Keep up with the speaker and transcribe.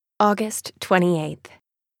August 28th.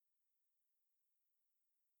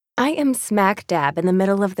 I am smack dab in the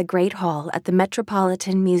middle of the Great Hall at the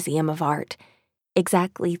Metropolitan Museum of Art,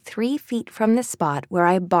 exactly 3 feet from the spot where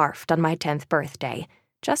I barfed on my 10th birthday,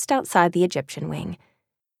 just outside the Egyptian wing.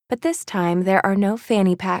 But this time there are no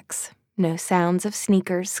fanny packs, no sounds of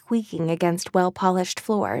sneakers squeaking against well-polished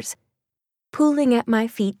floors. Pooling at my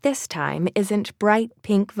feet this time isn't bright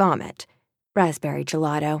pink vomit, raspberry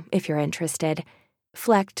gelato, if you're interested,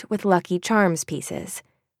 flecked with Lucky Charms pieces.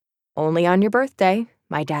 "Only on your birthday,"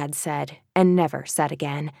 my dad said, and never said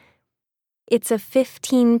again. It's a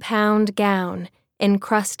 15-pound gown,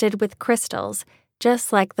 encrusted with crystals,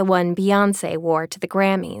 just like the one Beyoncé wore to the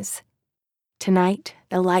Grammys. Tonight,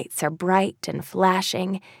 the lights are bright and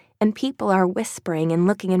flashing, and people are whispering and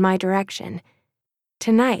looking in my direction.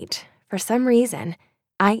 Tonight, for some reason,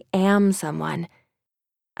 I am someone.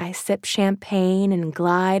 I sip champagne and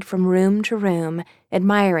glide from room to room,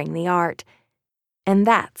 admiring the art. And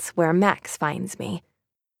that's where Max finds me,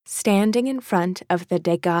 standing in front of the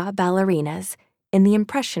Degas ballerinas in the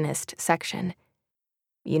Impressionist section.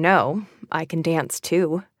 "You know, I can dance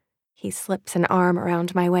too." He slips an arm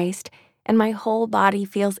around my waist, and my whole body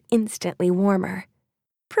feels instantly warmer.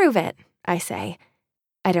 "Prove it," I say.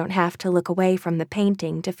 I don't have to look away from the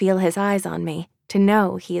painting to feel his eyes on me, to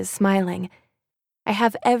know he is smiling. I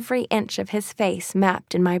have every inch of his face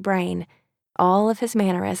mapped in my brain, all of his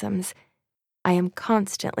mannerisms. I am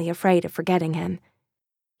constantly afraid of forgetting him.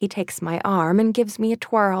 He takes my arm and gives me a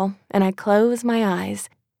twirl, and I close my eyes.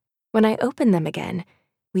 When I open them again,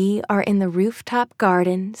 we are in the rooftop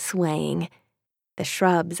garden swaying. The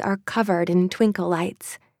shrubs are covered in twinkle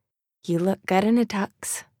lights. "You look good in a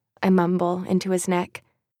tux," I mumble into his neck.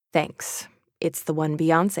 "Thanks. It's the one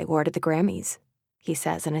Beyoncé wore to the Grammys," he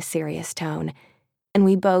says in a serious tone, and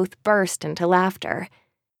we both burst into laughter.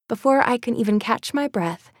 Before I can even catch my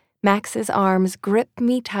breath, Max's arms grip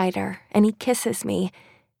me tighter, and he kisses me,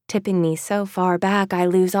 tipping me so far back I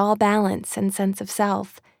lose all balance and sense of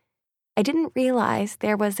self. I didn't realize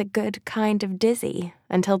there was a good kind of dizzy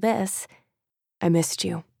until this. "I missed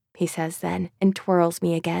you," he says then, and twirls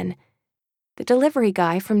me again. The delivery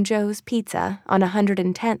guy from Joe's Pizza on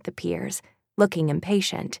 110th appears, looking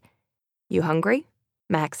impatient. "You hungry?"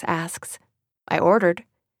 Max asks. "I ordered."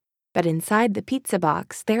 But inside the pizza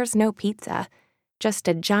box, there's no pizza, just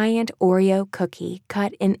a giant Oreo cookie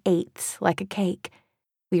cut in eighths like a cake.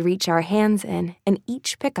 We reach our hands in and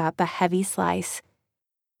each pick up a heavy slice.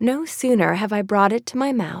 No sooner have I brought it to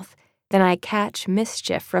my mouth than I catch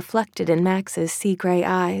mischief reflected in Max's sea-gray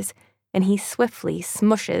eyes, and he swiftly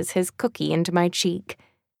smushes his cookie into my cheek.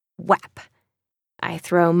 Whap! I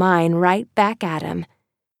throw mine right back at him.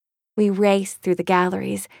 We race through the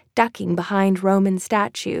galleries, ducking behind Roman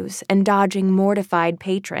statues and dodging mortified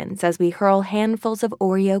patrons as we hurl handfuls of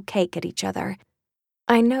Oreo cake at each other.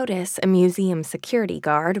 I notice a museum security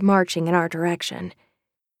guard marching in our direction.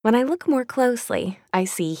 When I look more closely, I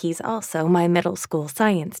see he's also my middle school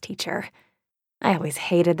science teacher. I always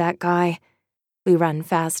hated that guy. We run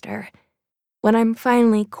faster. When I'm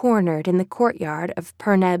finally cornered in the courtyard of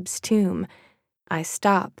Perneb's tomb, I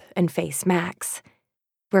stop and face Max.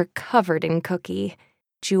 We're covered in cookie.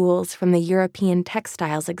 Jewels from the European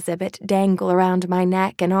textiles exhibit dangle around my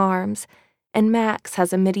neck and arms, and Max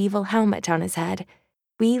has a medieval helmet on his head.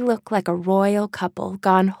 We look like a royal couple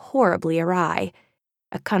gone horribly awry.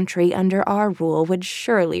 A country under our rule would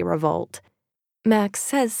surely revolt. Max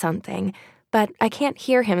says something, but I can't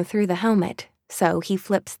hear him through the helmet, so he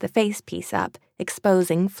flips the face piece up,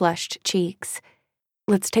 exposing flushed cheeks.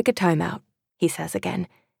 "Let's take a time out," he says again.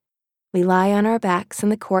 We lie on our backs in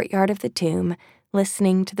the courtyard of the tomb,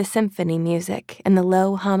 listening to the symphony music and the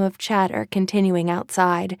low hum of chatter continuing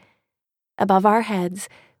outside. Above our heads,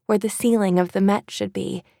 where the ceiling of the Met should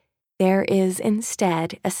be, there is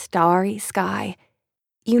instead a starry sky.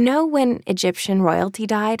 "You know when Egyptian royalty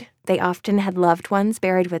died, they often had loved ones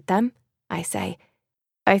buried with them?" I say.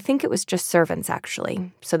 "I think it was just servants,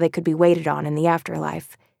 actually, so they could be waited on in the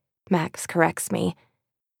afterlife." Max corrects me.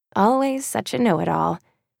 Always such a know-it-all.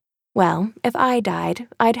 "Well, if I died,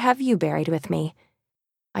 I'd have you buried with me."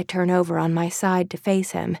 I turn over on my side to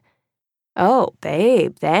face him. "Oh,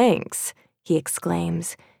 babe, thanks," he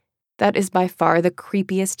exclaims. "That is by far the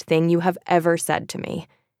creepiest thing you have ever said to me."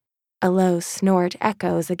 A low snort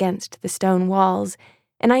echoes against the stone walls,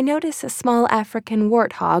 and I notice a small African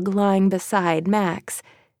warthog lying beside Max,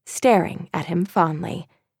 staring at him fondly.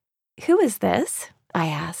 "Who is this?" I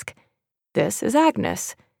ask. "This is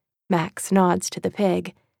Agnes." Max nods to the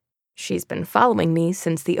pig. "She's been following me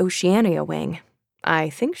since the Oceania wing. I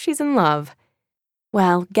think she's in love."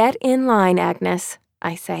 "Well, get in line, Agnes,"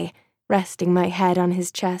 I say, resting my head on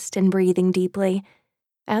his chest and breathing deeply.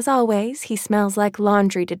 As always, he smells like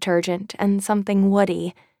laundry detergent and something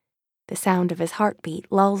woody. The sound of his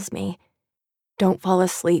heartbeat lulls me. "Don't fall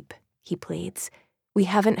asleep," he pleads. "We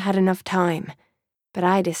haven't had enough time." But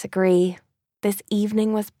I disagree. This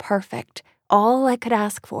evening was perfect, all I could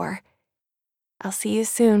ask for. "I'll see you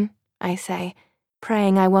soon," I say,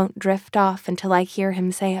 praying I won't drift off until I hear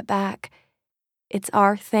him say it back. It's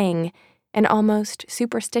our thing, an almost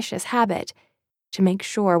superstitious habit, to make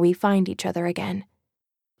sure we find each other again.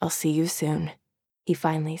 "I'll see you soon," he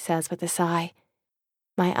finally says with a sigh.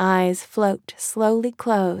 My eyes float slowly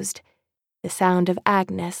closed, the sound of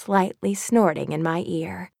Agnes lightly snorting in my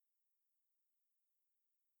ear.